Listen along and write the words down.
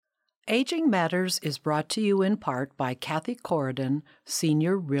Aging Matters is brought to you in part by Kathy Corridon,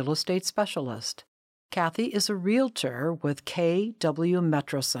 Senior Real Estate Specialist. Kathy is a realtor with KW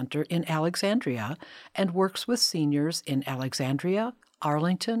Metro Center in Alexandria and works with seniors in Alexandria,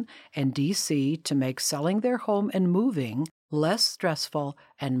 Arlington, and D.C. to make selling their home and moving less stressful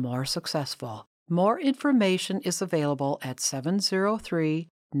and more successful. More information is available at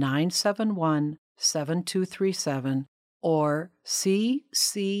 703-971-7237 or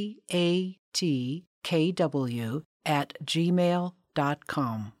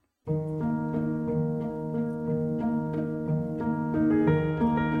ccatkw@gmail.com.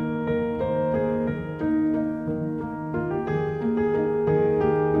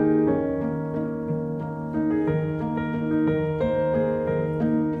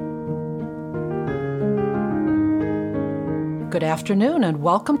 Good afternoon and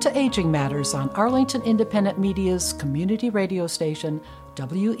welcome to Aging Matters on Arlington Independent Media's community radio station,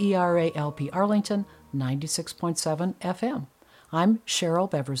 WERA-LP Arlington, 96.7 FM. I'm Cheryl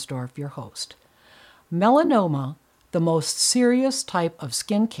Beversdorf, your host. Melanoma, the most serious type of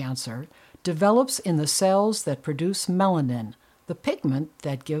skin cancer, develops in the cells that produce melanin, the pigment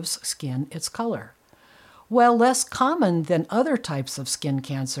that gives skin its color. While less common than other types of skin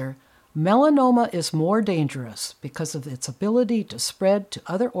cancer, melanoma is more dangerous because of its ability to spread to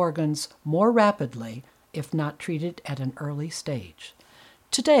other organs more rapidly if not treated at an early stage.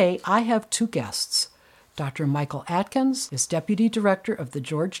 Today, I have two guests. Dr. Michael Atkins is Deputy Director of the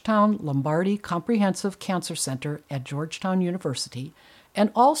Georgetown-Lombardi Comprehensive Cancer Center at Georgetown University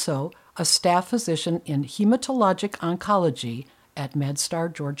and also a staff physician in hematologic oncology at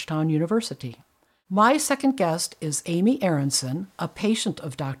MedStar Georgetown University. My second guest is Ami Aronson, a patient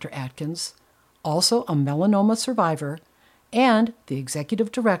of Dr. Atkins, also a melanoma survivor, and the executive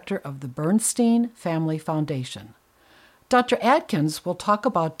director of the Bernstein Family Foundation. Dr. Atkins will talk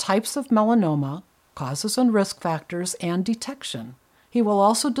about types of melanoma, causes and risk factors, and detection. He will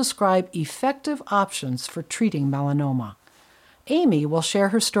also describe effective options for treating melanoma. Ami will share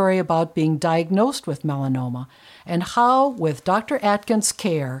her story about being diagnosed with melanoma and how, with Dr. Atkins'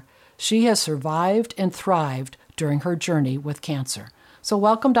 care, she has survived and thrived during her journey with cancer. So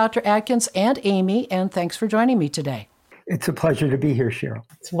welcome, Dr. Atkins and Ami, and thanks for joining me today. It's a pleasure to be here, Cheryl.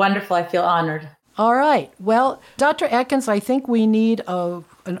 It's wonderful. I feel honored. All right. Well, Dr. Atkins, I think we need an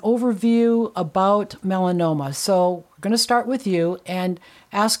overview about melanoma. So we're going to start with you and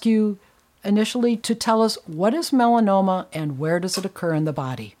ask you initially to tell us what is melanoma and where does it occur in the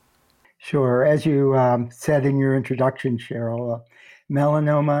body? Sure. As you said in your introduction, Cheryl,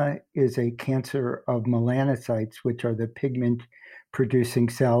 melanoma is a cancer of melanocytes, which are the pigment-producing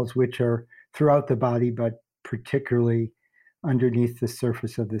cells, which are throughout the body, but particularly underneath the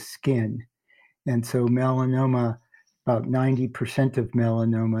surface of the skin. And so melanoma, about 90% of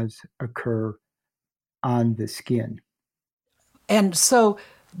melanomas occur on the skin. And so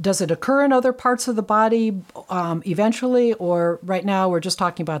does it occur in other parts of the body eventually, or right now we're just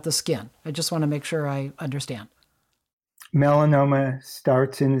talking about the skin? I just want to make sure I understand. Melanoma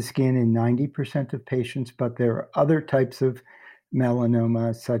starts in the skin in 90% of patients, but there are other types of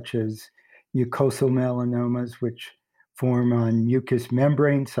melanoma, such as mucosal melanomas, which form on mucous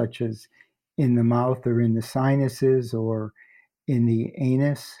membranes, such as in the mouth or in the sinuses or in the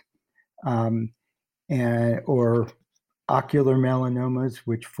anus, or ocular melanomas,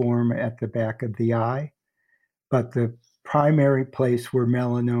 which form at the back of the eye. But the primary place where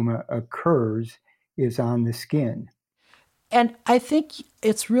melanoma occurs is on the skin. And I think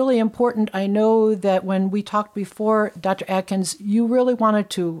it's really important. I know that when we talked before, Dr. Atkins, you really wanted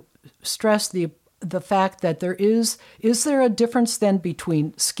to stress the fact that is there a difference then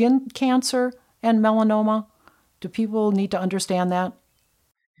between skin cancer and melanoma? Do people need to understand that?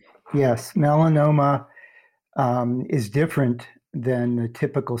 Yes, melanoma is different than the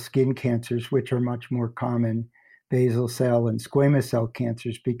typical skin cancers, which are much more common, basal cell and squamous cell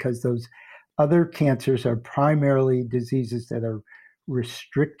cancers, because those other cancers are primarily diseases that are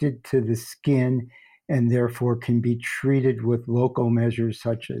restricted to the skin and therefore can be treated with local measures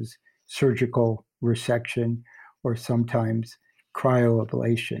such as surgical resection or sometimes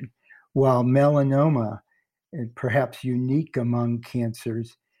cryoablation. While melanoma, perhaps unique among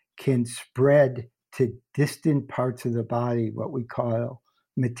cancers, can spread to distant parts of the body, what we call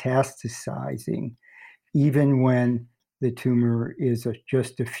metastasizing, even when the tumor is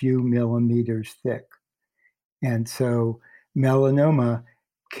just a few millimeters thick. And so melanoma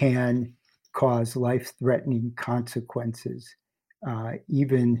can cause life-threatening consequences,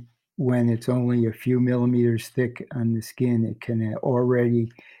 even when it's only a few millimeters thick on the skin. It can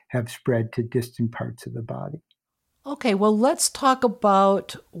already have spread to distant parts of the body. Okay, well, let's talk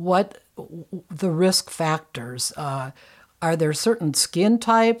about what the risk factors. Are there certain skin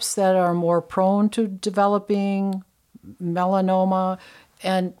types that are more prone to developing melanoma?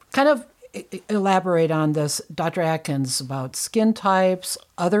 And kind of elaborate on this, Dr. Atkins, about skin types,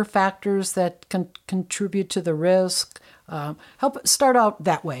 other factors that can contribute to the risk. Help start out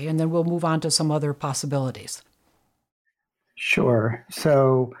that way, and then we'll move on to some other possibilities. Sure.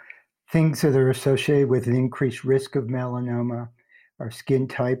 So things that are associated with an increased risk of melanoma are skin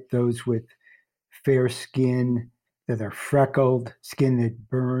type, those with fair skin that are freckled, skin that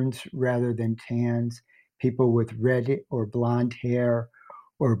burns rather than tans, people with red or blonde hair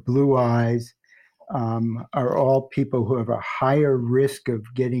or blue eyes, are all people who have a higher risk of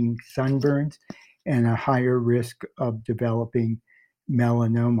getting sunburns and a higher risk of developing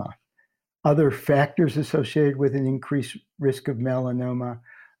melanoma. Other factors associated with an increased risk of melanoma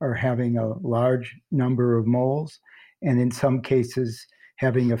are having a large number of moles, and in some cases,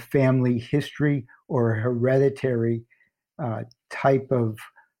 having a family history or a hereditary type of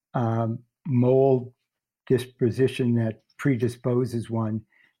mole disposition that predisposes one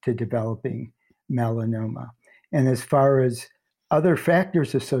to developing melanoma. And as far as other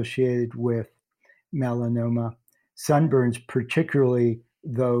factors associated with melanoma, sunburns, particularly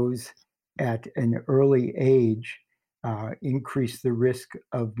those at an early age, increase the risk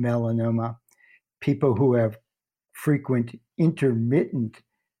of melanoma. People who have frequent intermittent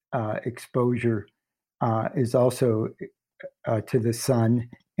exposure is also to the sun,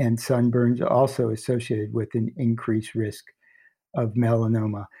 and sunburns also associated with an increased risk of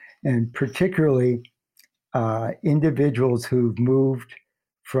melanoma. And particularly individuals who've moved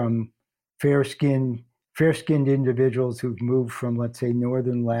from fair skinned individuals who've moved from, let's say,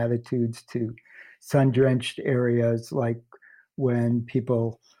 northern latitudes to sun-drenched areas, like when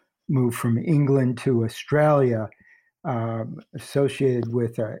people move from England to Australia, associated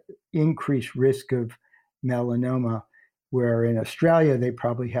with an increased risk of melanoma, where in Australia they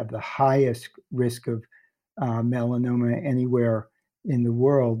probably have the highest risk of melanoma anywhere in the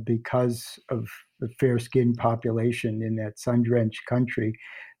world because of the fair-skinned population in that sun-drenched country.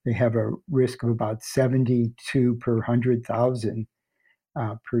 They have a risk of about 72 per 100,000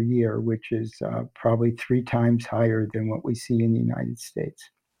 per year, which is probably 3 times higher than what we see in the United States.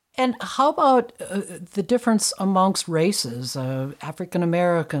 And how about the difference amongst races, African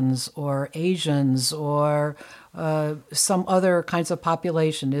Americans or Asians or some other kinds of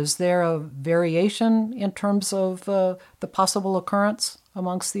population? Is there a variation in terms of the possible occurrence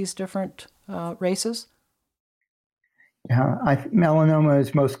amongst these different races? Melanoma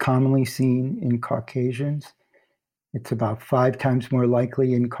is most commonly seen in Caucasians. It's about 5 times more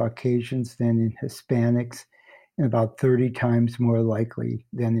likely in Caucasians than in Hispanics, and about 30 times more likely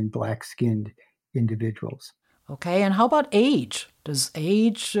than in black-skinned individuals. Okay, and how about age? Is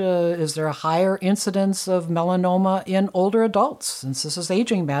there a higher incidence of melanoma in older adults? Since this is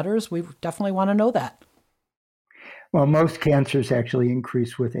Aging Matters, we definitely want to know that. Well, most cancers actually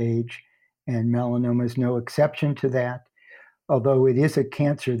increase with age, and melanoma is no exception to that, although it is a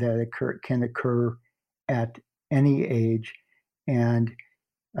cancer that can occur at any age, and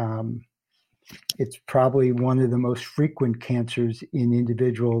it's probably one of the most frequent cancers in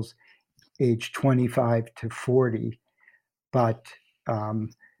individuals age 25 to 40. But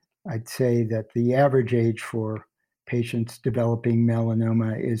I'd say that the average age for patients developing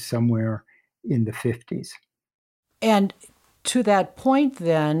melanoma is somewhere in the 50s. And to that point,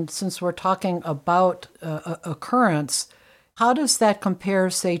 then, since we're talking about occurrence, how does that compare,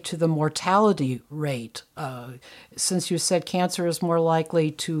 say, to the mortality rate? Since you said cancer is more likely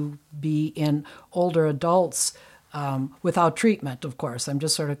to be in older adults without treatment, of course. I'm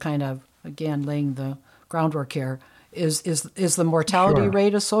just sort of kind of, again, laying the groundwork here. Is the mortality Sure.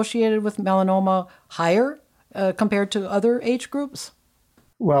 rate associated with melanoma higher compared to other age groups?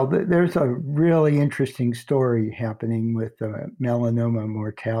 Well, there's a really interesting story happening with melanoma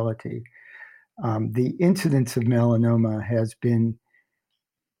mortality. The incidence of melanoma has been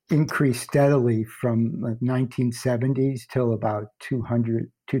increased steadily from the 1970s till about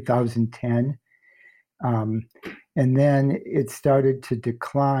 2010. And then it started to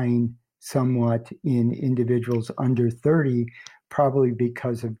decline somewhat in individuals under 30, probably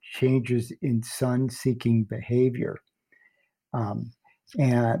because of changes in sun-seeking behavior.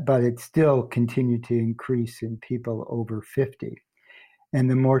 But it still continued to increase in people over 50. And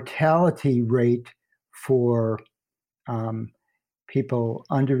the mortality rate for people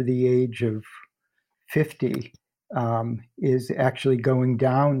under the age of 50 is actually going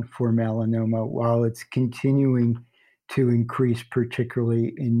down for melanoma, while it's continuing to increase,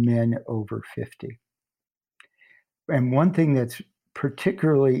 particularly in men over 50. And one thing that's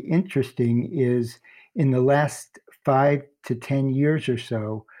particularly interesting is in the last 5 to 10 years or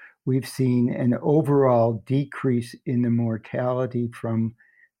so, we've seen an overall decrease in the mortality from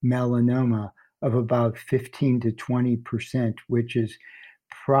melanoma of about 15 to 20%, which is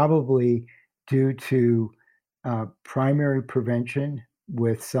probably due to primary prevention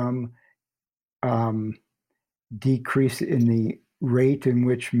with some decrease in the rate in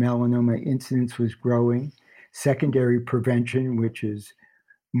which melanoma incidence was growing, secondary prevention, which is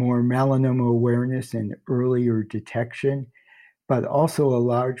more melanoma awareness and earlier detection, but also a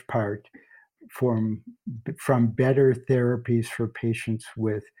large part from better therapies for patients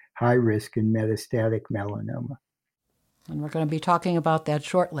with high risk and metastatic melanoma. And we're going to be talking about that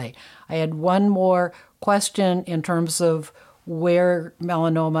shortly. I had one more question in terms of where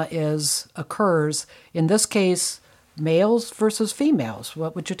melanoma occurs. In this case, males versus females.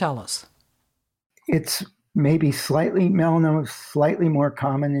 What would you tell us? It's maybe melanoma is slightly more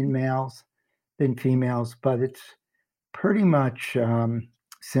common in males than females, but it's pretty much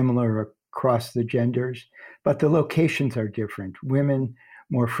similar across the genders, but the locations are different. Women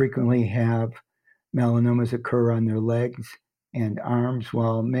more frequently have melanomas occur on their legs and arms,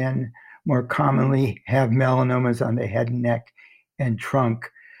 while men more commonly have melanomas on the head and neck and trunk.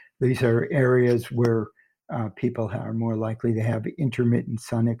 These are areas where people are more likely to have intermittent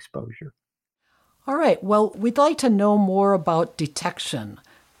sun exposure. All right. Well, we'd like to know more about detection.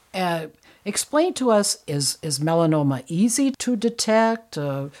 Explain to us, is melanoma easy to detect?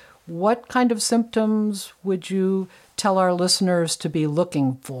 What kind of symptoms would you tell our listeners to be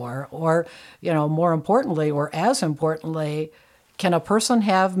looking for? Or, more importantly, or as importantly, can a person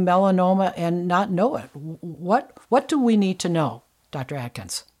have melanoma and not know it? What do we need to know, Dr.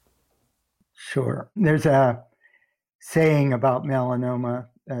 Atkins? Sure. There's a saying about melanoma,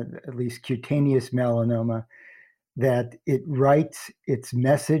 at least cutaneous melanoma, that it writes its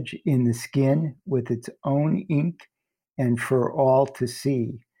message in the skin with its own ink and for all to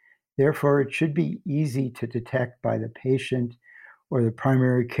see. Therefore, it should be easy to detect by the patient or the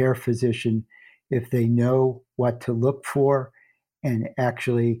primary care physician if they know what to look for and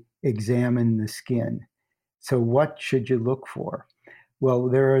actually examine the skin. So what should you look for? Well,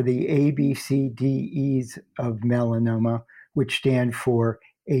 there are the ABCDEs of melanoma, which stand for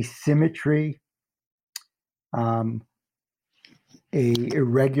asymmetry, a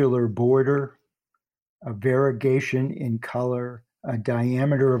irregular border, a variegation in color, a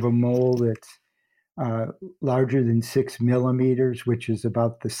diameter of a mole that's larger than 6 millimeters, which is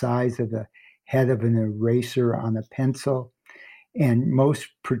about the size of the head of an eraser on a pencil, and most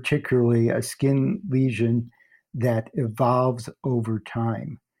particularly a skin lesion that evolves over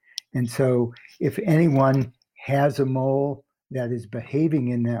time. And so if anyone has a mole that is behaving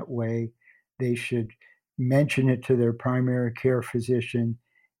in that way, they should mention it to their primary care physician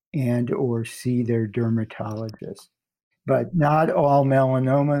and or see their dermatologist. But not all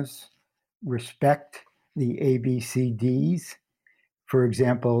melanomas respect the ABCDs. For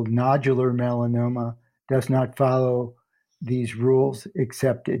example, nodular melanoma does not follow these rules,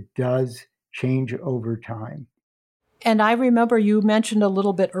 except it does change over time. And I remember you mentioned a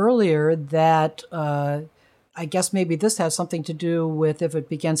little bit earlier that I guess maybe this has something to do with if it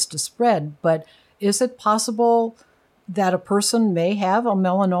begins to spread, but is it possible that a person may have a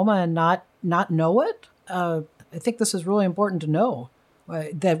melanoma and not know it? I think this is really important to know,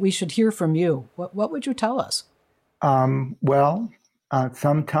 that we should hear from you. What would you tell us? Sometimes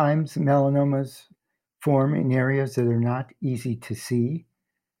melanomas form in areas that are not easy to see,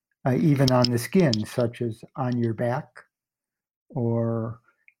 even on the skin, such as on your back or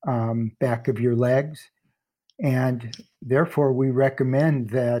back of your legs. And therefore, we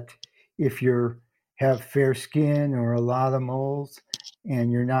recommend that if you have fair skin or a lot of moles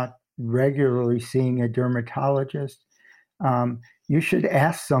and you're not regularly seeing a dermatologist, you should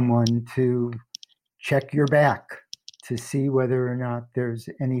ask someone to check your back to see whether or not there's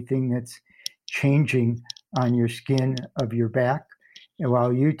anything that's changing on your skin of your back. And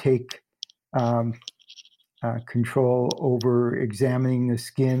while you take control over examining the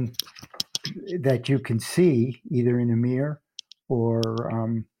skin that you can see, either in a mirror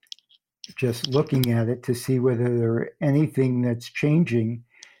or just looking at it to see whether there's anything that's changing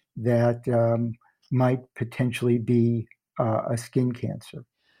that might potentially be a skin cancer.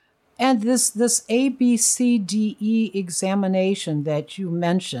 And this ABCDE examination that you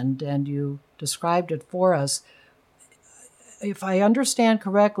mentioned, and you described it for us, if I understand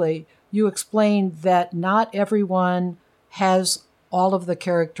correctly, you explained that not everyone has all of the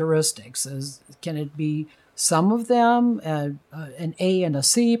characteristics. Can it be some of them, an A and a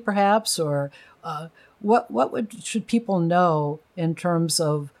C perhaps, or should people know in terms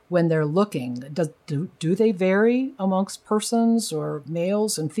of when they're looking? Do they vary amongst persons or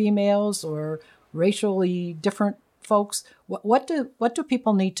males and females or racially different folks? What do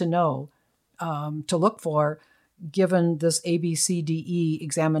people need to know to look for, given this ABCDE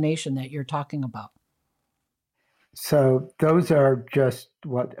examination that you're talking about? So those are just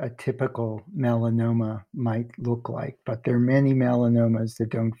what a typical melanoma might look like, but there are many melanomas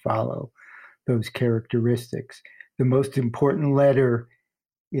that don't follow those characteristics. The most important letter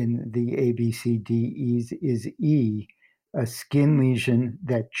in the ABCDEs is E, a skin lesion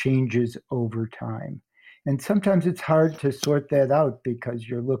that changes over time. And sometimes it's hard to sort that out because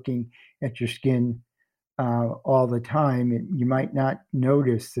you're looking at your skin all the time. And you might not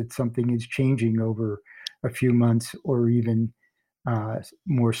notice that something is changing over a few months or even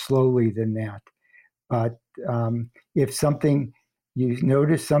more slowly than that. But if you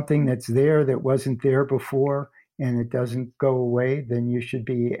notice something that's there that wasn't there before and it doesn't go away, then you should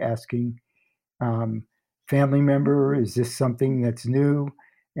be asking family member, is this something that's new?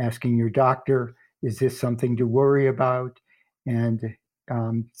 Asking your doctor, is this something to worry about? And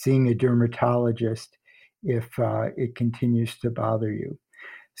seeing a dermatologist if it continues to bother you.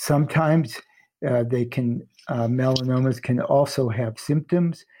 Sometimes melanomas can also have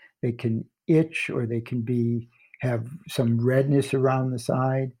symptoms. They can itch or they can have some redness around the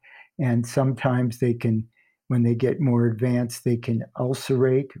side. And sometimes when they get more advanced, they can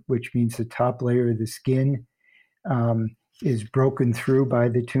ulcerate, which means the top layer of the skin is broken through by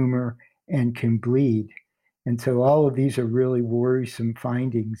the tumor and can bleed. And so all of these are really worrisome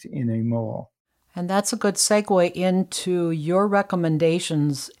findings in a mole. And that's a good segue into your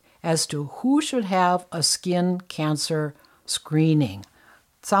recommendations as to who should have a skin cancer screening.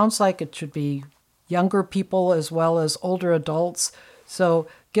 It sounds like it should be younger people as well as older adults. So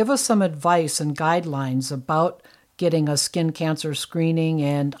give us some advice and guidelines about getting a skin cancer screening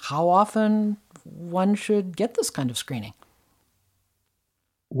and how often one should get this kind of screening.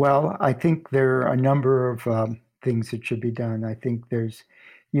 Well, I think there are a number of things that should be done. I think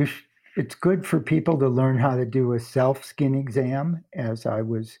it's good for people to learn how to do a self-skin exam, as I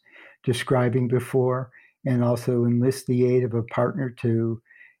was describing before, and also enlist the aid of a partner to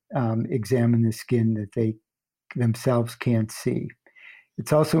examine the skin that they themselves can't see.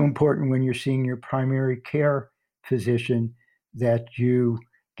 It's also important when you're seeing your primary care physician that you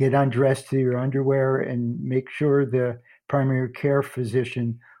get undressed to your underwear and make sure the primary care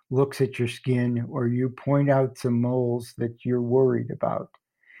physician looks at your skin, or you point out some moles that you're worried about.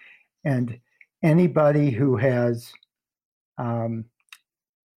 And anybody who has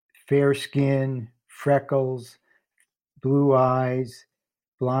fair skin, freckles, blue eyes,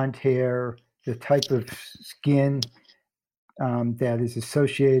 blonde hair, the type of skin that is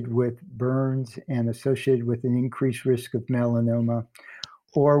associated with burns and associated with an increased risk of melanoma,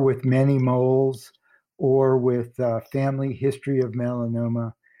 or with many moles, or with a family history of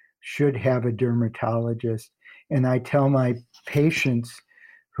melanoma, should have a dermatologist. And I tell my patients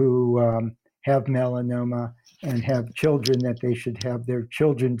who have melanoma and have children that they should have their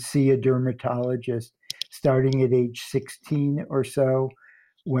children see a dermatologist starting at age 16 or so,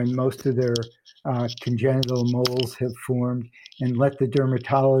 when most of their congenital moles have formed, and let the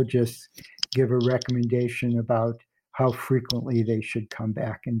dermatologist give a recommendation about how frequently they should come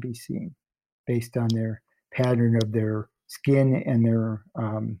back and be seen based on their pattern of their skin and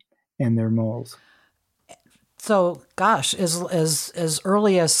their moles. So, gosh, as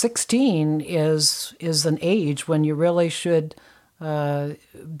early as 16 is an age when you really should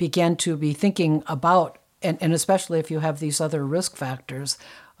begin to be thinking about, and especially if you have these other risk factors.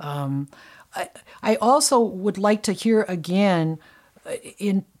 I also would like to hear again,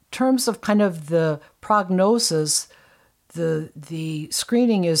 in terms of kind of the prognosis, the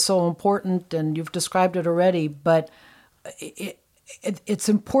screening is so important, and you've described it already, but it's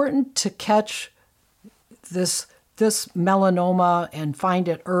important to catch this melanoma and find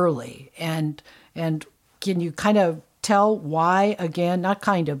it early. And can you kind of tell why again, not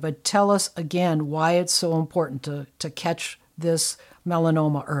kind of, but tell us again why it's so important to catch this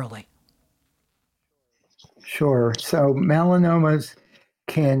melanoma early? Sure. So melanomas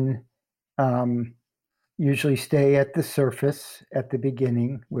can usually stay at the surface at the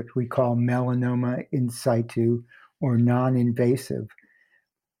beginning, which we call melanoma in situ or non-invasive.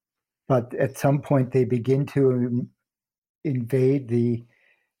 But at some point, they begin to invade the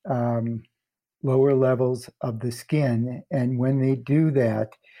lower levels of the skin. And when they do that,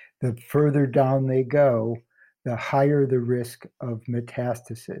 the further down they go, the higher the risk of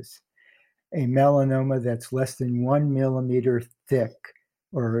metastasis. A melanoma that's less than 1 millimeter thick,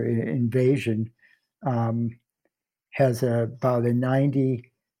 or invasion, has about a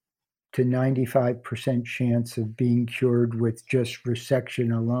 90 to 95% chance of being cured with just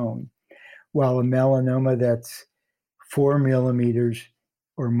resection alone, while a melanoma that's 4 millimeters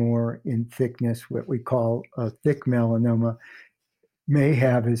or more in thickness, what we call a thick melanoma, may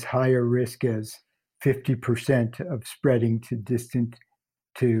have as high a risk as 50% of spreading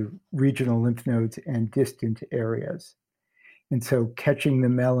to regional lymph nodes and distant areas. And so catching the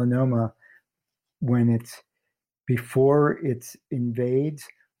melanoma when it's before it invades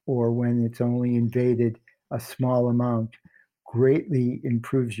or when it's only invaded a small amount greatly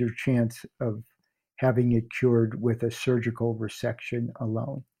improves your chance of having it cured with a surgical resection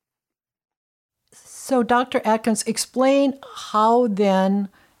alone. So, Dr. Atkins, explain how then,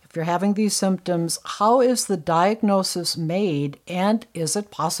 if you're having these symptoms, how is the diagnosis made, and is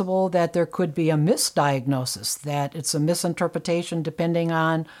it possible that there could be a misdiagnosis, that it's a misinterpretation depending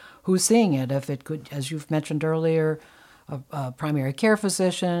on who's seeing it? If it could, as you've mentioned earlier, a primary care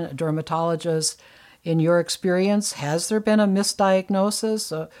physician, a dermatologist. In your experience, has there been a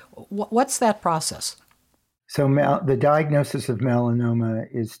misdiagnosis? What's that process? So the diagnosis of melanoma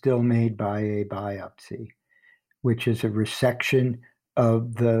is still made by a biopsy, which is a resection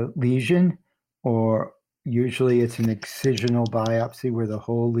of the lesion, or usually it's an excisional biopsy where the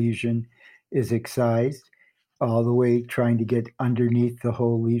whole lesion is excised, all the way trying to get underneath the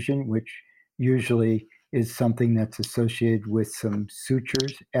whole lesion, which usually is something that's associated with some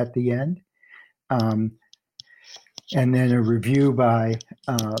sutures at the end. And then a review by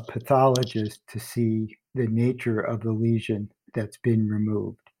a pathologist to see the nature of the lesion that's been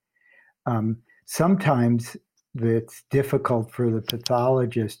removed. Sometimes it's difficult for the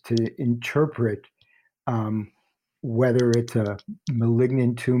pathologist to interpret whether it's a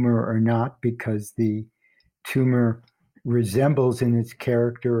malignant tumor or not, because the tumor resembles in its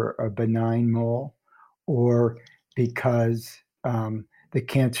character a benign mole, or because the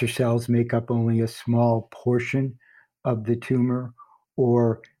cancer cells make up only a small portion of the tumor,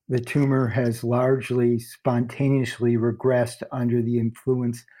 or the tumor has largely spontaneously regressed under the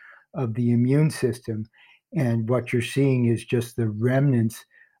influence of the immune system. And what you're seeing is just the remnants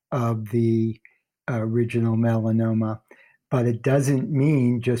of the original melanoma. But it doesn't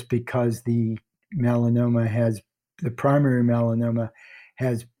mean just because the primary melanoma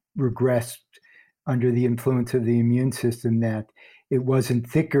has regressed under the influence of the immune system that it wasn't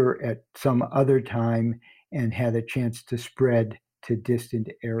thicker at some other time and had a chance to spread to distant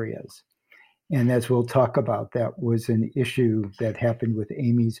areas. And as we'll talk about, that was an issue that happened with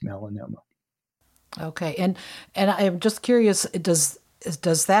Amy's melanoma. Okay, and I'm just curious, does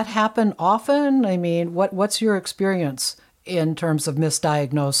that happen often? I mean, what's your experience in terms of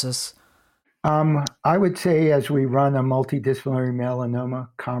misdiagnosis? I would say as we run a multidisciplinary melanoma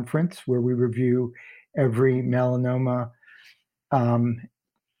conference where we review every melanoma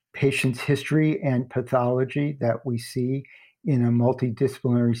patient's history and pathology that we see in a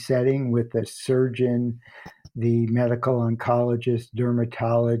multidisciplinary setting with a surgeon, the medical oncologist,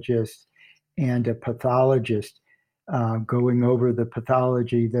 dermatologist, and a pathologist going over the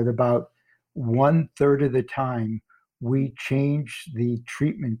pathology, that about 1/3 of the time we change the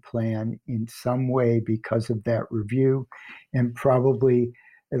treatment plan in some way because of that review, and probably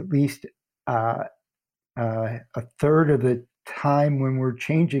at least a third of the time when we're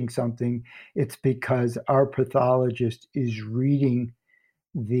changing something, it's because our pathologist is reading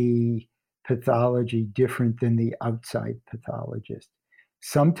the pathology different than the outside pathologist.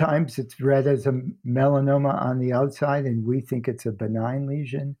 Sometimes it's read as a melanoma on the outside and we think it's a benign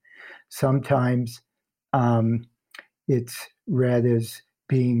lesion. Sometimes it's read as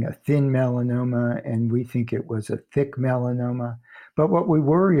being a thin melanoma and we think it was a thick melanoma. But what we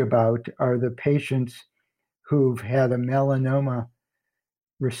worry about are the patients who've had a melanoma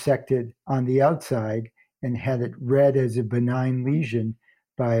resected on the outside and had it read as a benign lesion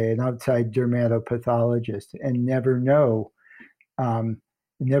by an outside dermatopathologist and never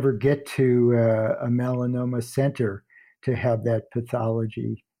get to a melanoma center to have that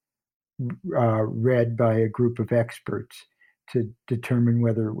pathology read by a group of experts to determine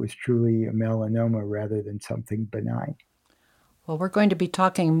whether it was truly a melanoma rather than something benign. Well, we're going to be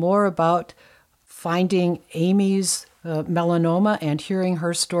talking more about finding Amy's melanoma and hearing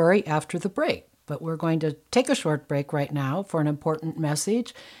her story after the break. But we're going to take a short break right now for an important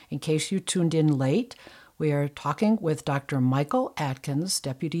message. In case you tuned in late, we are talking with Dr. Michael Atkins,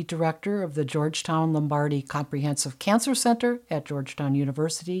 Deputy Director of the Georgetown-Lombardi Comprehensive Cancer Center at Georgetown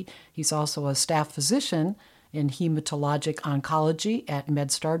University. He's also a staff physician in hematologic oncology at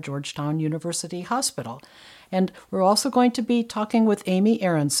MedStar Georgetown University Hospital. And we're also going to be talking with Ami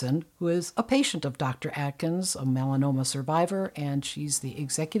Aronson, who is a patient of Dr. Atkins, a melanoma survivor, and she's the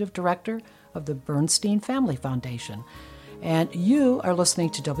executive director of the Bernstein Family Foundation. And you are listening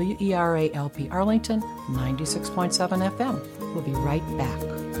to WERA LP Arlington, 96.7 FM. We'll be right back.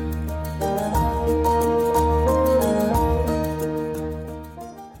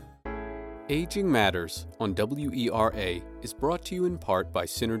 Aging Matters on WERA is brought to you in part by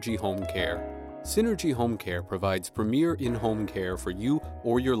Synergy Home Care. Synergy Home Care provides premier in-home care for you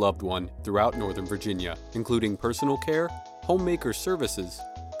or your loved one throughout Northern Virginia, including personal care, homemaker services,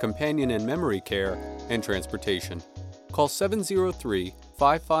 companion and memory care, and transportation. Call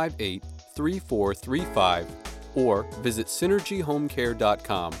 703-558-3435 or visit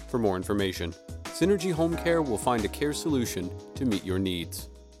synergyhomecare.com for more information. Synergy Home Care will find a care solution to meet your needs.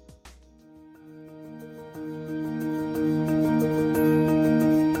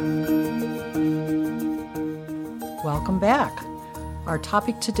 Welcome back. Our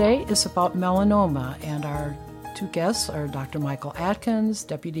topic today is about melanoma, and our two guests are Dr. Michael Atkins,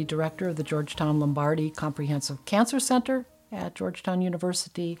 Deputy Director of the Georgetown-Lombardi Comprehensive Cancer Center at Georgetown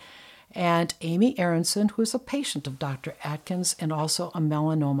University, and Ami Aronson, who is a patient of Dr. Atkins and also a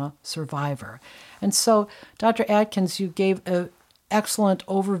melanoma survivor. And so, Dr. Atkins, you gave an excellent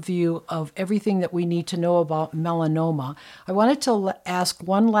overview of everything that we need to know about melanoma. I wanted to ask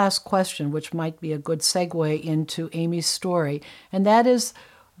one last question, which might be a good segue into Ami's story, and that is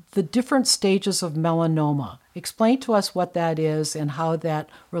the different stages of melanoma. Explain to us what that is and how that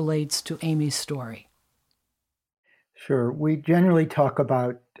relates to Ami's story. Sure. We generally talk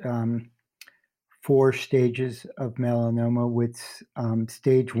about 4 stages of melanoma, with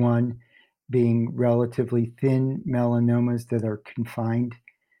stage 1 being relatively thin melanomas that are confined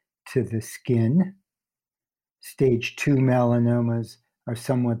to the skin. Stage 2 melanomas are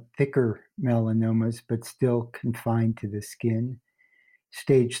somewhat thicker melanomas, but still confined to the skin.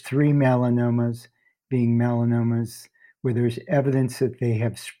 Stage 3 melanomas being melanomas where there's evidence that they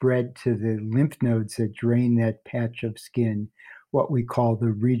have spread to the lymph nodes that drain that patch of skin, what we call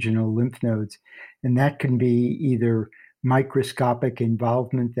the regional lymph nodes. And that can be either microscopic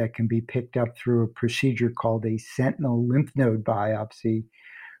involvement that can be picked up through a procedure called a sentinel lymph node biopsy,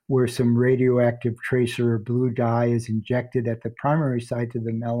 where some radioactive tracer or blue dye is injected at the primary site of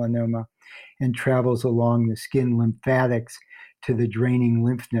the melanoma and travels along the skin lymphatics to the draining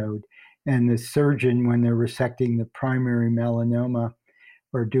lymph node. And the surgeon, when they're resecting the primary melanoma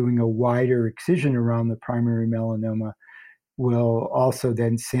or doing a wider excision around the primary melanoma, will also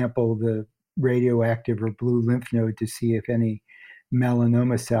then sample the radioactive or blue lymph node to see if any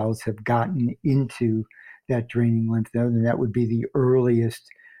melanoma cells have gotten into that draining lymph node. And that would be the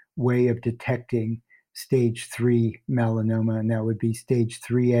earliest way of detecting stage 3 melanoma, and that would be stage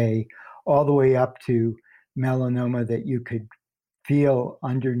 3A, all the way up to melanoma that you could feel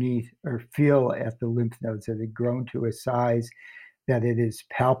underneath or feel at the lymph nodes that had grown to a size that it is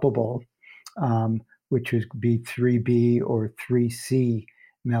palpable, which would be 3B or 3C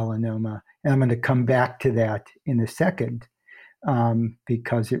melanoma. And I'm going to come back to that in a second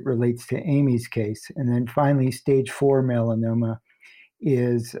because it relates to Ami's case. And then finally, stage 4 melanoma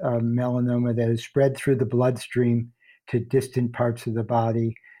is melanoma that is spread through the bloodstream to distant parts of the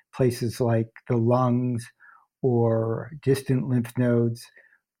body, places like the lungs or distant lymph nodes,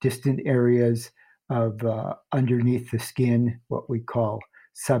 distant areas of underneath the skin, what we call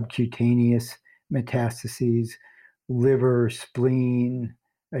subcutaneous metastases, liver, spleen,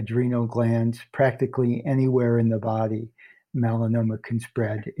 adrenal glands, practically anywhere in the body, melanoma can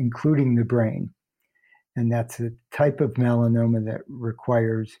spread, including the brain. And that's a type of melanoma that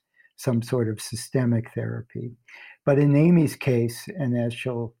requires some sort of systemic therapy. But in Ami's case, and as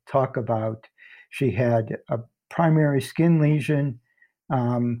she'll talk about, she had a primary skin lesion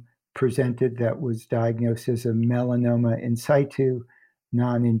presented that was diagnosed as a melanoma in situ,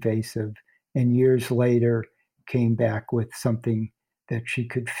 non-invasive, and years later came back with something that she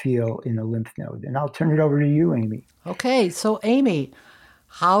could feel in a lymph node. And I'll turn it over to you, Ami. Okay, so Ami,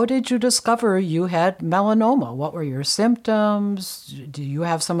 how did you discover you had melanoma? What were your symptoms? Do you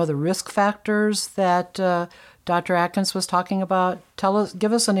have some of the risk factors that Dr. Atkins was talking about?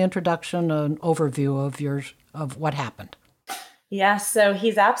 Give us an introduction, an overview of what happened. Yeah, so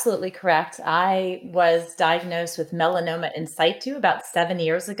he's absolutely correct. I was diagnosed with melanoma in situ about 7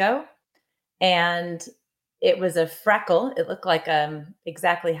 years ago, and it was a freckle. It looked like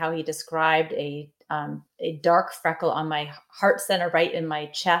exactly how he described a dark freckle on my heart center, right in my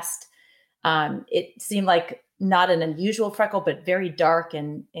chest. It seemed like not an unusual freckle, but very dark,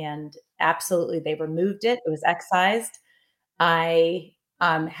 and absolutely they removed it. It was excised. I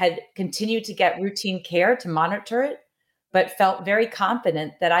had continued to get routine care to monitor it, but felt very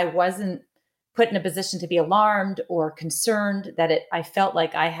confident that I wasn't put in a position to be alarmed or concerned, that I felt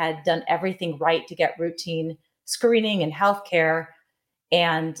like I had done everything right to get routine screening and healthcare.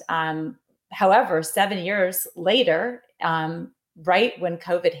 And however, 7 years later, right when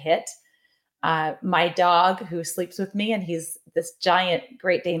COVID hit, my dog, who sleeps with me, and he's this giant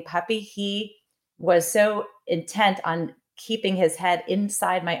Great Dane puppy, he was so intent on keeping his head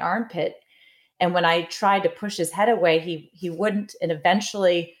inside my armpit. And when I tried to push his head away, he wouldn't. And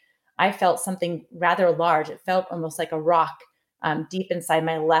eventually I felt something rather large. It felt almost like a rock deep inside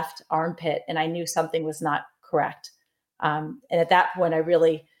my left armpit. And I knew something was not correct. And at that point, I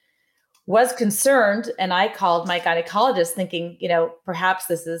really was concerned. And I called my gynecologist thinking, perhaps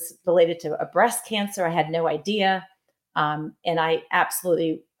this is related to a breast cancer. I had no idea. And I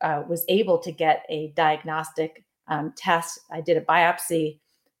absolutely was able to get a diagnostic test. I did a biopsy,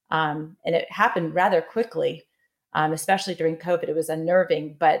 and it happened rather quickly, especially during COVID. It was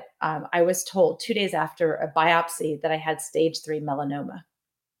unnerving, but I was told 2 days after a biopsy that I had stage 3 melanoma.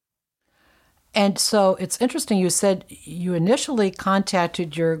 And so it's interesting, you said you initially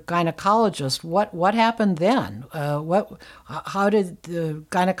contacted your gynecologist. What happened then? How did the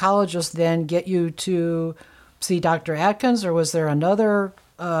gynecologist then get you to see Dr. Atkins, or was there another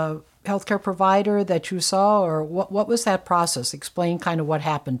healthcare provider that you saw, or what was that process? Explain kind of what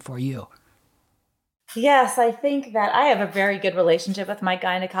happened for you. Yes, I think that I have a very good relationship with my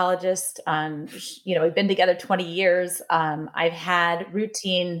gynecologist. We've been together 20 years. I've had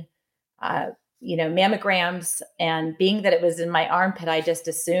routine mammograms, and being that it was in my armpit, I just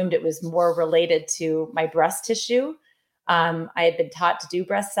assumed it was more related to my breast tissue. I had been taught to do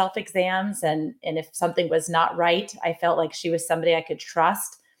breast self-exams, and if something was not right, I felt like she was somebody I could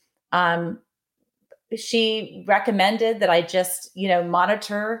trust. She recommended that I just,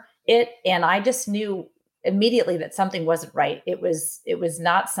 monitor it, and I just knew immediately that something wasn't right. It was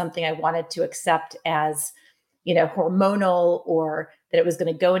not something I wanted to accept as, hormonal, or that it was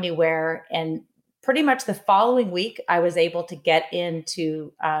going to go anywhere. And pretty much the following week, I was able to get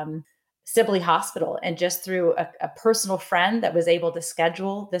into Sibley Hospital, and just through a personal friend that was able to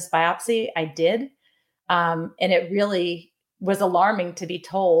schedule this biopsy, I did. And it really was alarming to be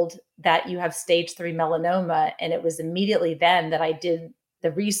told that you have stage 3 melanoma. And it was immediately then that I did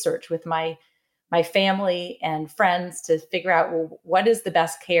the research with my family and friends to figure out, well, what is the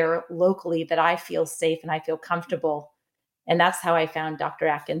best care locally that I feel safe and I feel comfortable. And that's how I found Dr.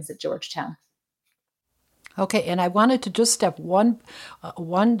 Atkins at Georgetown. Okay, and I wanted to just step one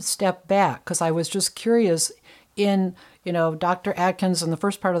step back, because I was just curious. Dr. Atkins in the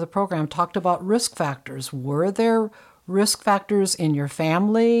first part of the program talked about risk factors. Were there risk factors in your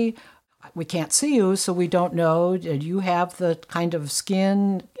family? We can't see you, so we don't know. Did you have the kind of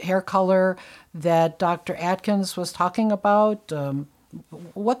skin, hair color that Dr. Atkins was talking about?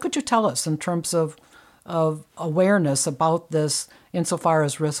 What could you tell us in terms of awareness about this insofar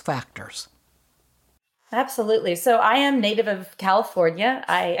as risk factors? Absolutely. So I am native of California.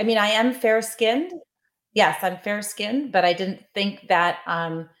 I am fair-skinned. Yes, I'm fair-skinned, but I didn't think that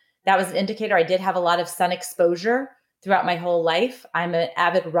that was an indicator. I did have a lot of sun exposure throughout my whole life. I'm an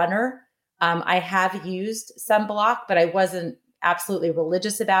avid runner. I have used sunblock, but I wasn't absolutely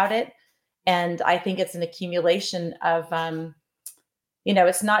religious about it. And I think it's an accumulation of,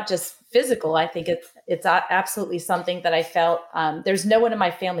 it's not just physical. I think it's absolutely something that I felt. There's no one in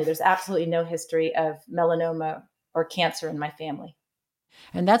my family. There's absolutely no history of melanoma or cancer in my family.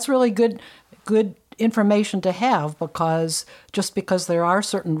 And that's really good information to have, because there are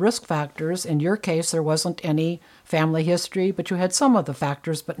certain risk factors, in your case, there wasn't any family history, but you had some of the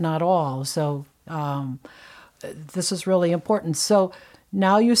factors, but not all. So this is really important. So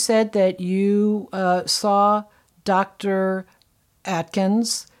now you said that you saw Dr.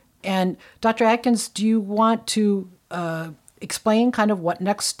 Atkins. And Dr. Atkins, do you want to explain kind of what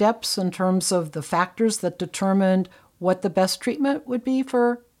next steps in terms of the factors that determined what the best treatment would be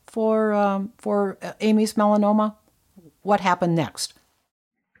for Amy's melanoma? What happened next?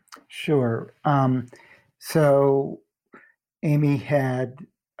 Sure. So Amy had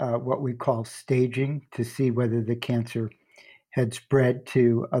what we call staging to see whether the cancer had spread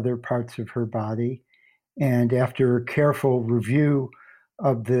to other parts of her body. And after a careful review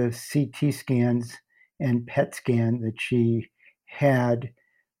of the CT scans and PET scan that she had,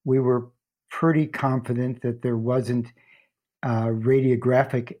 we were pretty confident that there wasn't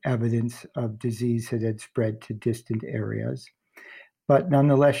radiographic evidence of disease that had spread to distant areas. But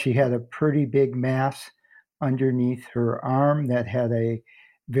nonetheless, she had a pretty big mass underneath her arm that had a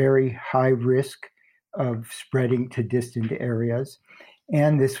very high risk of spreading to distant areas.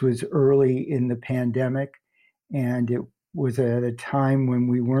 And this was early in the pandemic, and it was at a time when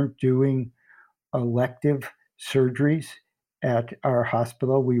we weren't doing elective surgeries at our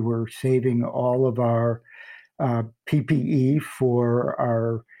hospital. We were saving all of our PPE for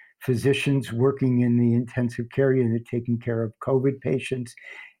our physicians working in the intensive care unit taking care of COVID patients.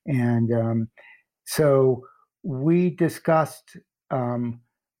 And so we discussed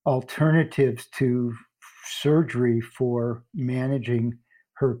alternatives to surgery for managing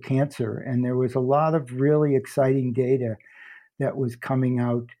her cancer. And there was a lot of really exciting data that was coming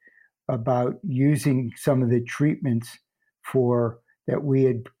out about using some of the treatments that we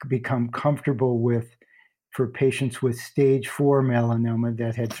had become comfortable with for patients with stage 4 melanoma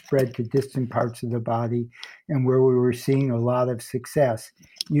that had spread to distant parts of the body, and where we were seeing a lot of success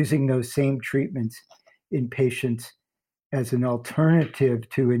using those same treatments in patients as an alternative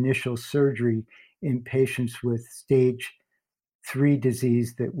to initial surgery in patients with stage 3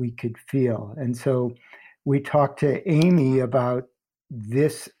 disease that we could feel. And so we talked to Amy about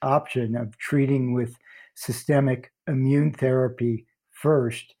this option of treating with systemic immune therapy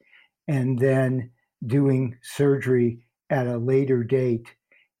first and then doing surgery at a later date,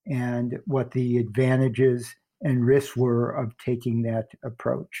 and what the advantages and risks were of taking that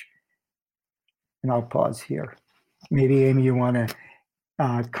approach. And I'll pause here. Maybe, Amy, you want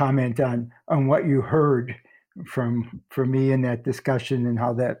to comment on what you heard from me in that discussion and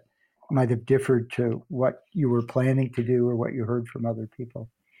how that might have differed to what you were planning to do or what you heard from other people.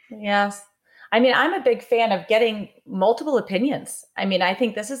 Yes. I mean, I'm a big fan of getting multiple opinions. I mean, I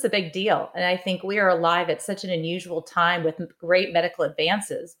think this is a big deal. And I think we are alive at such an unusual time with great medical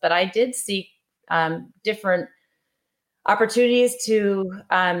advances. But I did seek different opportunities to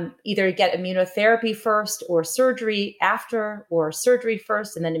either get immunotherapy first or surgery after, or surgery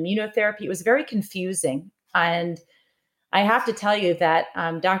first and then immunotherapy. It was very confusing. And I have to tell you that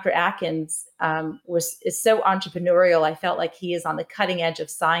Dr. Atkins is so entrepreneurial. I felt like he is on the cutting edge of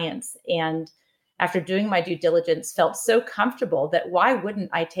science. And after doing my due diligence, felt so comfortable that why wouldn't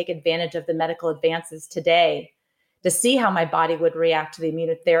I take advantage of the medical advances today to see how my body would react to the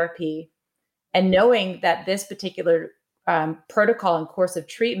immunotherapy, and knowing that this particular protocol and course of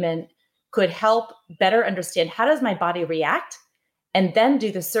treatment could help better understand how does my body react, and then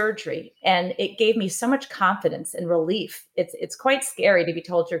do the surgery. And it gave me so much confidence and relief. It's quite scary to be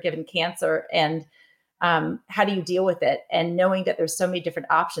told you're given cancer and how do you deal with it? And knowing that there's so many different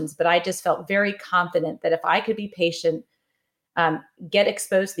options, but I just felt very confident that if I could be patient, get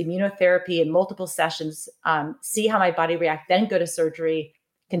exposed to the immunotherapy in multiple sessions, see how my body reacts, then go to surgery,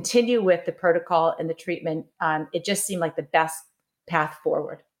 continue with the protocol and the treatment, it just seemed like the best path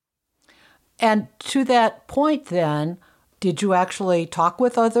forward. And to that point then, did you actually talk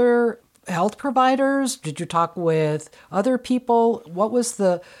with other health providers? Did you talk with other people? What was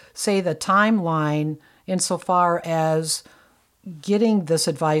the timeline insofar as getting this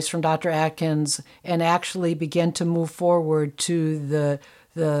advice from Dr. Atkins and actually begin to move forward to the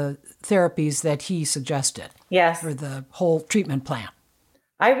therapies that he suggested? Yes. Or the whole treatment plan?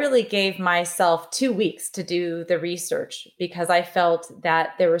 I really gave myself 2 weeks to do the research because I felt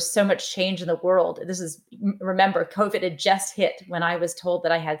that there was so much change in the world. Remember, COVID had just hit when I was told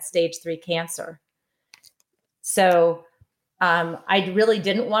that I had stage 3 cancer. So I really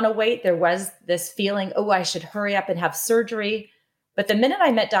didn't want to wait. There was this feeling, I should hurry up and have surgery. But the minute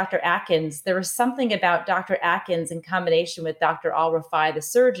I met Dr. Atkins, there was something about Dr. Atkins in combination with Dr. Al-Rafai, the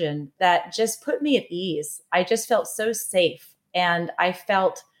surgeon, that just put me at ease. I just felt so safe. And I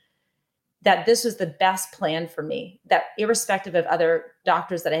felt that this was the best plan for me, that irrespective of other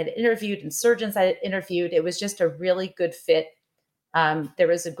doctors that I had interviewed and surgeons I had interviewed, it was just a really good fit. There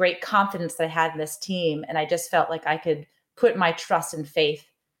was a great confidence that I had in this team. And I just felt like I could put my trust and faith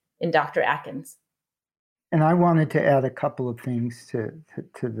in Dr. Atkins. And I wanted to add a couple of things to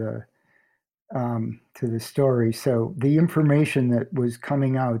the story. So the information that was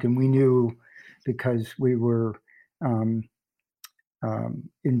coming out, and we knew because we were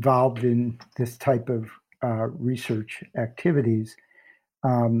involved in this type of research activities,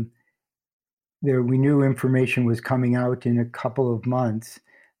 we knew information was coming out in a couple of months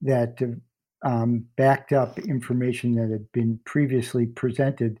that backed up information that had been previously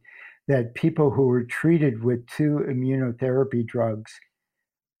presented, that people who were treated with 2 immunotherapy drugs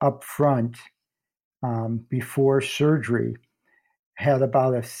up front before surgery had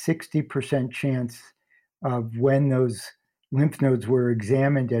about a 60% chance of, when those lymph nodes were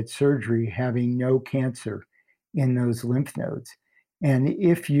examined at surgery, having no cancer in those lymph nodes. And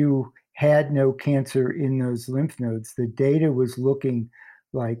if you had no cancer in those lymph nodes, the data was looking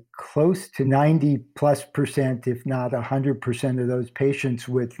like close to 90+%, if not 100% of those patients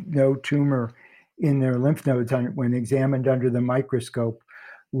with no tumor in their lymph nodes when examined under the microscope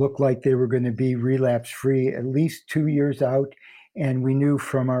looked like they were going to be relapse-free at least 2 years out. And we knew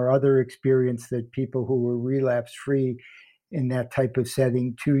from our other experience that people who were relapse-free in that type of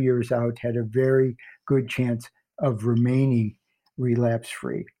setting 2 years out had a very good chance of remaining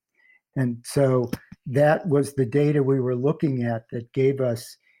relapse-free. And so that was the data we were looking at that gave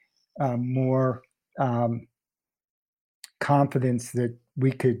us more confidence that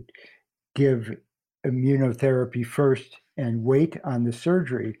we could give immunotherapy first and wait on the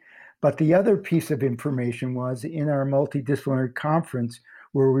surgery. But the other piece of information was in our multidisciplinary conference,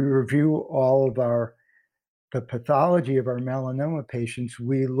 where we review all of the pathology of our melanoma patients,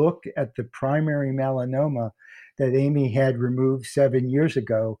 we looked at the primary melanoma that Amy had removed 7 years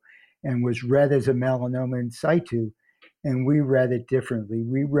ago and was read as a melanoma in situ, and we read it differently.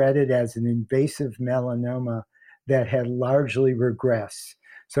 We read it as an invasive melanoma that had largely regressed.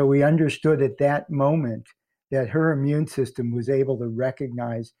 So we understood at that moment that her immune system was able to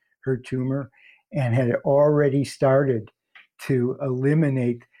recognize her tumor and had already started to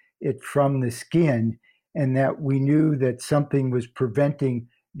eliminate it from the skin, and that we knew that something was preventing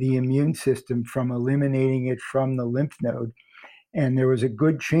the immune system from eliminating it from the lymph node. And there was a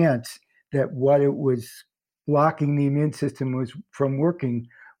good chance that what it was blocking the immune system from working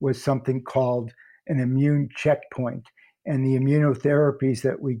was something called an immune checkpoint. And the immunotherapies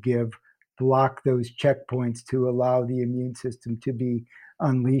that we give block those checkpoints to allow the immune system to be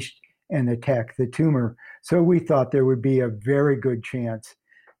unleashed and attack the tumor. So we thought there would be a very good chance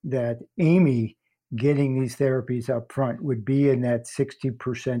that Amy getting these therapies up front would be in that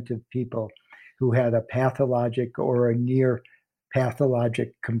 60% of people who had a pathologic or a near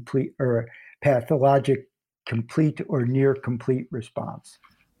pathologic complete or pathologic complete or near complete response.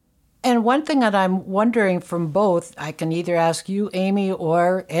 And one thing that I'm wondering from both, I can either ask you, Amy,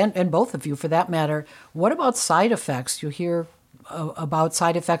 or and both of you for that matter, what about side effects? You hear about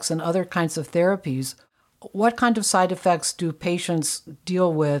side effects in other kinds of therapies. What kind of side effects do patients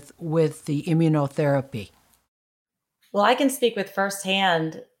deal with the immunotherapy? Well, I can speak with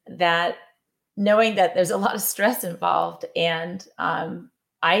firsthand that knowing that there's a lot of stress involved, and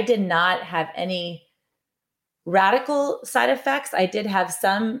I did not have any radical side effects. I did have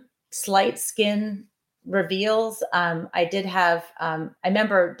some slight skin reveals. I did have, I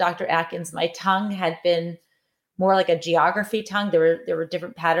remember Dr. Atkins, my tongue had been more like a geography tongue. There were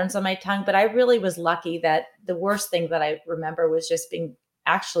different patterns on my tongue, but I really was lucky that the worst thing that I remember was just being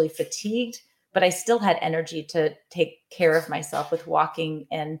actually fatigued, but I still had energy to take care of myself with walking.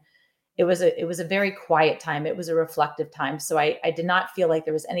 And it was a very quiet time. It was a reflective time. So I did not feel like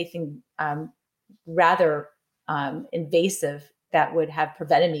there was anything rather invasive that would have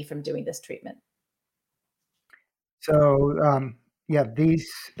prevented me from doing this treatment. So these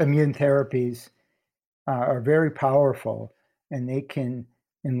immune therapies are very powerful, and they can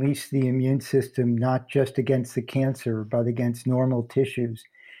unleash the immune system not just against the cancer, but against normal tissues.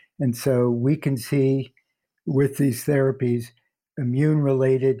 And so we can see with these therapies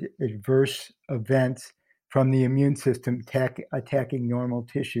immune-related adverse events from the immune system attacking normal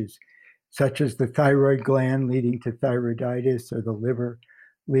tissues, such as the thyroid gland leading to thyroiditis, or the liver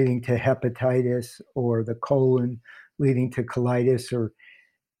leading to hepatitis, or the colon leading to colitis, or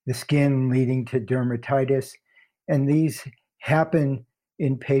the skin leading to dermatitis. And these happen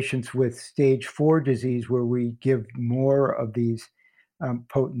in patients with stage 4 disease, where we give more of these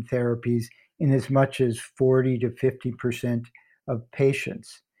potent therapies in as much as 40 to 50% of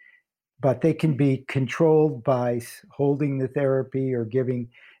patients. But they can be controlled by holding the therapy or giving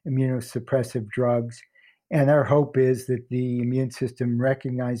immunosuppressive drugs. And our hope is that the immune system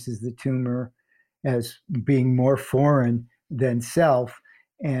recognizes the tumor as being more foreign than self.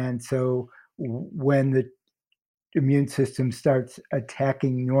 And so when the immune system starts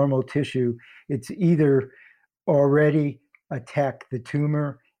attacking normal tissue, it's either already attacked the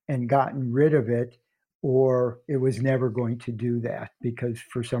tumor and gotten rid of it, or it was never going to do that because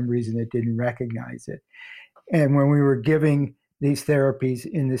for some reason it didn't recognize it. And when we were giving these therapies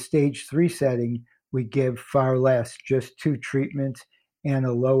in the stage 3 setting, we give far less, just 2 treatments and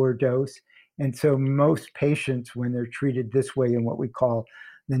a lower dose. And so most patients, when they're treated this way in what we call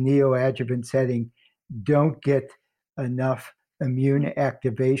the neoadjuvant setting, don't get enough immune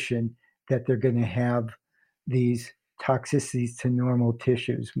activation that they're going to have these toxicities to normal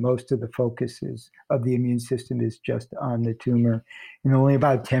tissues. Most of the focus of the immune system is just on the tumor, and only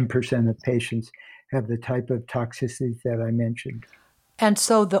about 10% of patients have the type of toxicities that I mentioned. And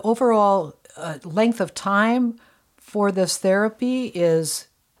so the overall length of time for this therapy is,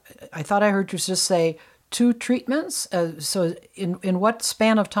 I thought I heard you just say 2 treatments. So in what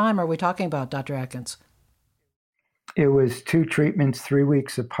span of time are we talking about, Dr. Atkins? It was 2 treatments, 3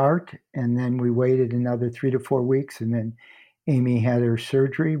 weeks apart, and then we waited another 3 to 4 weeks, and then Amy had her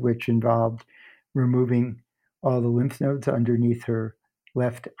surgery, which involved removing all the lymph nodes underneath her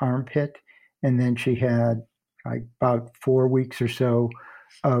left armpit. And then she had about 4 weeks or so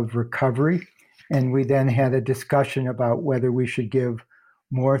of recovery. And we then had a discussion about whether we should give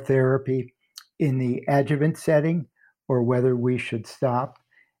more therapy in the adjuvant setting or whether we should stop.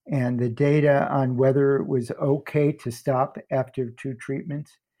 And the data on whether it was okay to stop after 2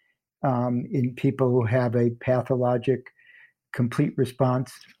 treatments in people who have a pathologic complete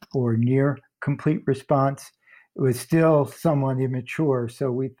response or near complete response, it was still somewhat immature.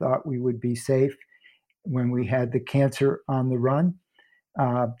 So we thought we would be safe when we had the cancer on the run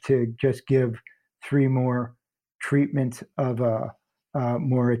to just give 3 more treatments of a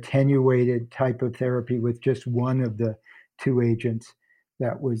more attenuated type of therapy with just one of the 2 agents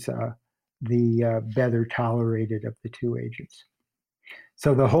that was the better tolerated of the 2 agents.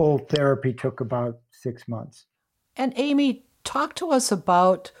 So the whole therapy took about 6 months. And Amy, talk to us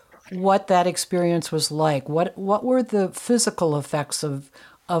about what that experience was like. What were the physical effects of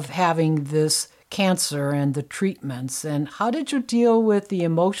having this cancer and the treatments, and how did you deal with the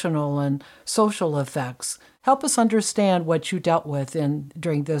emotional and social effects? Help us understand what you dealt with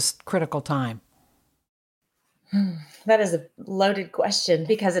during this critical time. That is a loaded question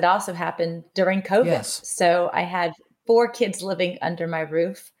because it also happened during COVID. Yes. So I had 4 kids living under my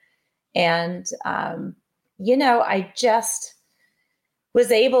roof, and I just was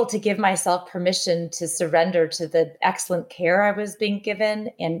able to give myself permission to surrender to the excellent care I was being given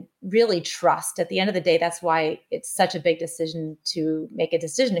and really trust. At the end of the day, that's why it's such a big decision to make a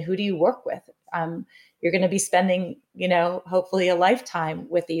decision. Who do you work with? You're going to be spending, hopefully a lifetime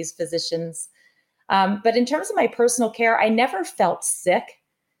with these physicians. But in terms of my personal care, I never felt sick.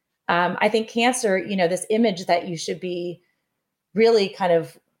 I think cancer, this image that you should be really kind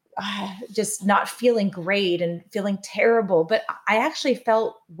of just not feeling great and feeling terrible. But I actually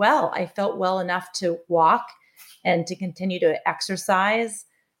felt well. I felt well enough to walk and to continue to exercise.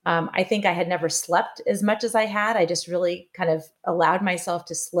 I think I had never slept as much as I had. I just really kind of allowed myself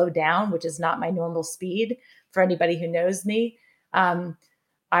to slow down, which is not my normal speed for anybody who knows me.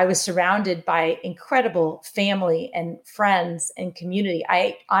 I was surrounded by incredible family and friends and community.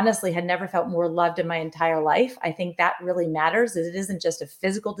 I honestly had never felt more loved in my entire life. I think that really matters. It isn't just a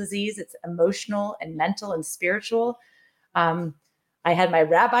physical disease, it's emotional and mental and spiritual. I had my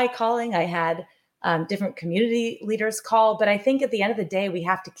rabbi calling, I had different community leaders call, but I think at the end of the day, we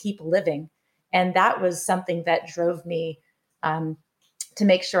have to keep living. And that was something that drove me to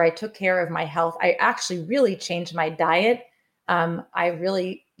make sure I took care of my health. I actually really changed my diet. I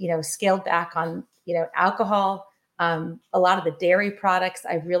really, scaled back on, alcohol, a lot of the dairy products.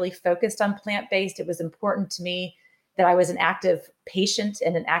 I really focused on plant-based. It was important to me that I was an active patient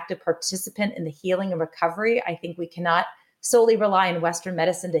and an active participant in the healing and recovery. I think we cannot solely rely on Western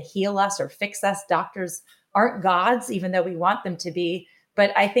medicine to heal us or fix us. Doctors aren't gods, even though we want them to be.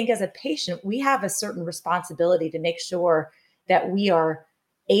 But I think as a patient, we have a certain responsibility to make sure that we are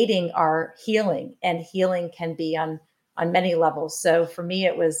aiding our healing, and healing can be on many levels. So for me,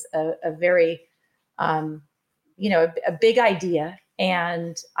 it was a very, a big idea.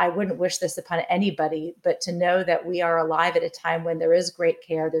 And I wouldn't wish this upon anybody, but to know that we are alive at a time when there is great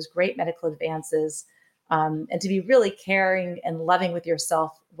care, there's great medical advances, and to be really caring and loving with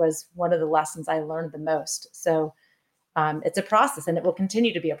yourself was one of the lessons I learned the most. So it's a process, and it will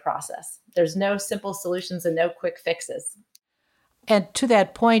continue to be a process. There's no simple solutions and no quick fixes. And to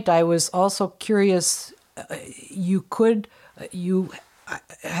that point, I was also curious, you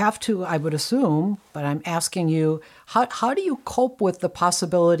have to, I would assume, but I'm asking you, how do you cope with the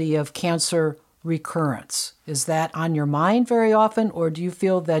possibility of cancer recurrence? Is that on your mind very often, or do you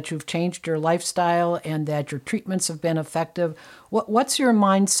feel that you've changed your lifestyle and that your treatments have been effective? What's your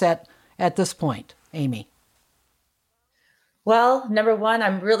mindset at this point, Amy? Well, number one,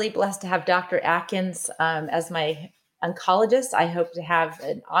 I'm really blessed to have Dr. Atkins as my oncologist. I hope to have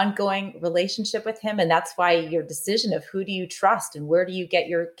an ongoing relationship with him. And that's why your decision of who do you trust and where do you get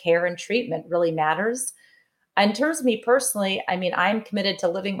your care and treatment really matters. In terms of me personally, I'm committed to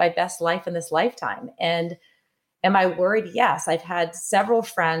living my best life in this lifetime. And am I worried? Yes. I've had several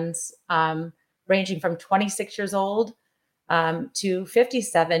friends ranging from 26 years old to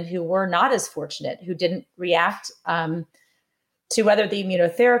 57 who were not as fortunate, who didn't react to whether the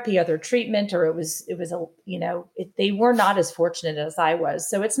immunotherapy, other treatment, or they were not as fortunate as I was.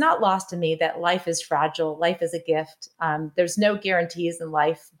 So it's not lost to me that life is fragile. Life is a gift. There's no guarantees in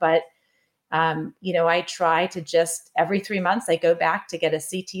life, but I try to just every 3 months, I go back to get a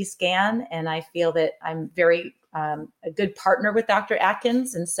CT scan, and I feel that I'm very a good partner with Dr.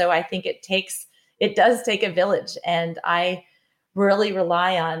 Atkins. And so I think it does take a village, and I really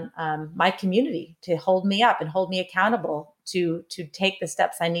rely on my community to hold me up and hold me accountable to take the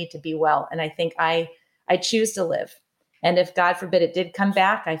steps I need to be well. And I think I choose to live. And if God forbid it did come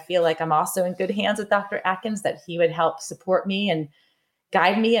back, I feel like I'm also in good hands with Dr. Atkins, that he would help support me and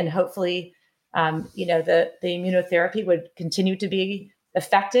guide me, and hopefully the immunotherapy would continue to be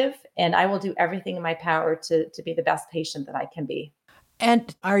effective, and I will do everything in my power to be the best patient that I can be.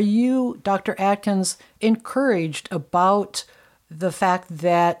 And are you, Dr. Atkins, encouraged about the fact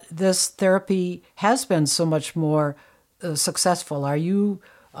that this therapy has been so much more successful? Are you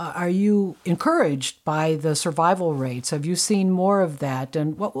encouraged by the survival rates? Have you seen more of that?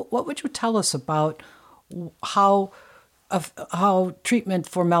 And what would you tell us about how treatment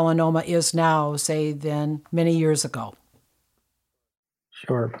for melanoma is now, say, than many years ago?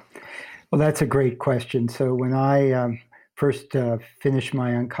 Sure. Well, that's a great question. So when I first finished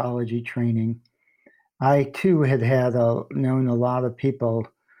my oncology training, I too had known a lot of people,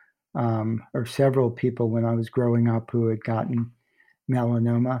 or several people when I was growing up, who had gotten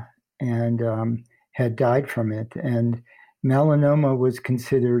melanoma and had died from it. And melanoma was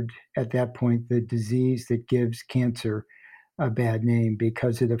considered at that point the disease that gives cancer a bad name,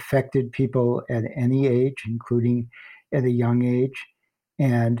 because it affected people at any age, including at a young age.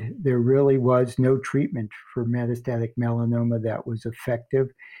 And there really was no treatment for metastatic melanoma that was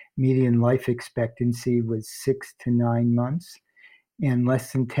effective. Median life expectancy was 6 to 9 months, and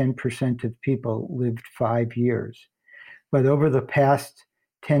less than 10% of people lived 5 years. But over the past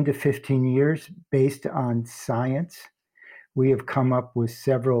 10 to 15 years, based on science, we have come up with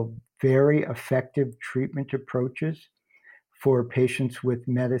several very effective treatment approaches for patients with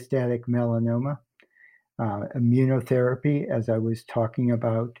metastatic melanoma. Immunotherapy, as I was talking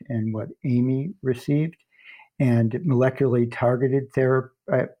about, and what Ami received, and molecularly targeted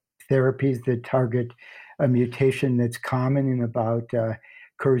therapies that target a mutation that's common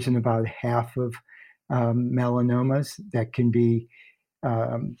occurs in about half of melanomas, that can be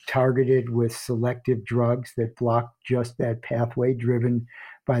targeted with selective drugs that block just that pathway driven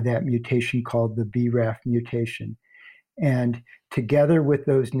by that mutation called the BRAF mutation. And together with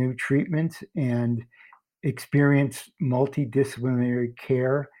those new treatments and experience multidisciplinary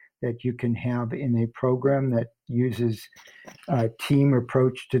care that you can have in a program that uses a team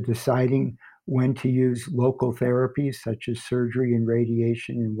approach to deciding when to use local therapies such as surgery and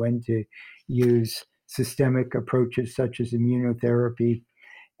radiation, and when to use systemic approaches such as immunotherapy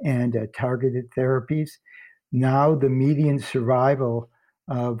and targeted therapies. Now the median survival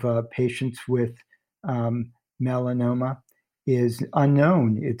of patients with melanoma is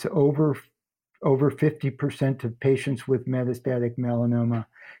unknown. It's over 50% of patients with metastatic melanoma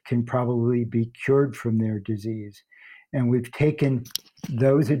can probably be cured from their disease. And we've taken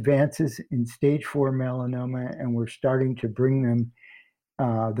those advances in stage 4 melanoma, and we're starting to bring them,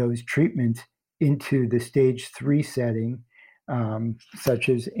 those treatments, into the stage 3 setting, such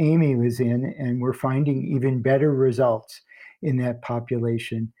as Ami was in, and we're finding even better results in that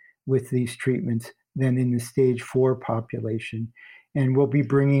population with these treatments than in the stage 4 population. And we'll be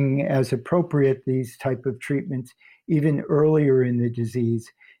bringing, as appropriate, these type of treatments even earlier in the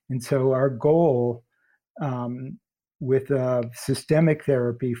disease. And so our goal with systemic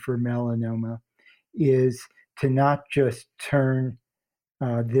therapy for melanoma is to not just turn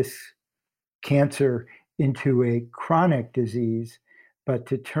this cancer into a chronic disease, but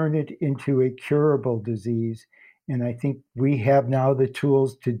to turn it into a curable disease. And I think we have now the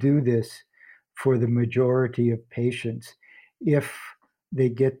tools to do this for the majority of patients, if they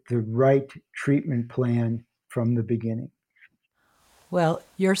get the right treatment plan from the beginning. Well,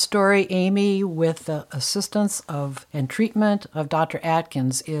 your story, Ami, with the assistance and treatment of Dr.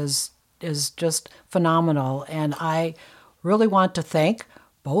 Atkins is just phenomenal. And I really want to thank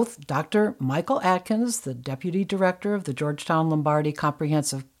both Dr. Michael Atkins, the Deputy Director of the Georgetown-Lombardi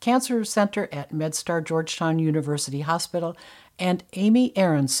Comprehensive Cancer Center at MedStar Georgetown University Hospital, and Ami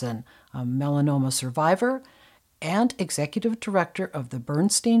Aronson, a melanoma survivor and Executive Director of the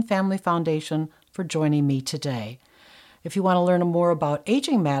Bernstein Family Foundation, for joining me today. If you want to learn more about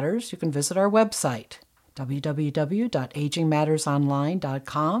Aging Matters, you can visit our website,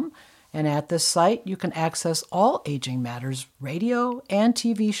 www.agingmattersonline.com. And at this site, you can access all Aging Matters radio and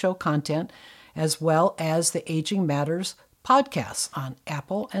TV show content, as well as the Aging Matters podcasts on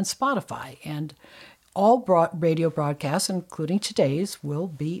Apple and Spotify. And all radio broadcasts, including today's, will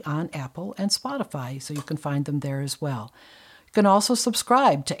be on Apple and Spotify, so you can find them there as well. You can also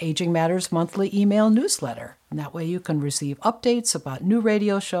subscribe to Aging Matters monthly email newsletter, and that way you can receive updates about new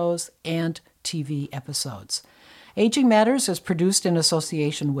radio shows and TV episodes. Aging Matters is produced in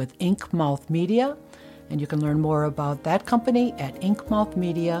association with Inkmouth Media, and you can learn more about that company at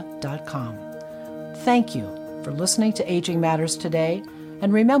inkmouthmedia.com. Thank you for listening to Aging Matters today,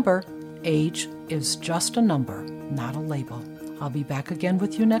 and remember, age is just a number, not a label. I'll be back again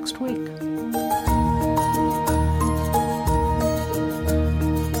with you next week.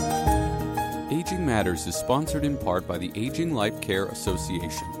 Aging Matters is sponsored in part by the Aging Life Care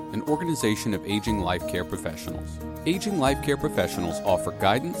Association, an organization of aging life care professionals. Aging life care professionals offer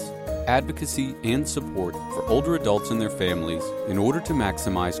guidance, advocacy, and support for older adults and their families in order to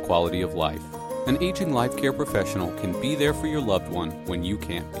maximize quality of life. An aging life care professional can be there for your loved one when you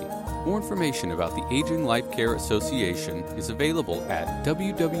can't be. More information about the Aging Life Care Association is available at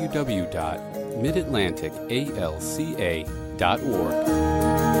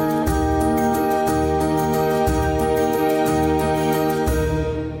www.midatlanticalca.org.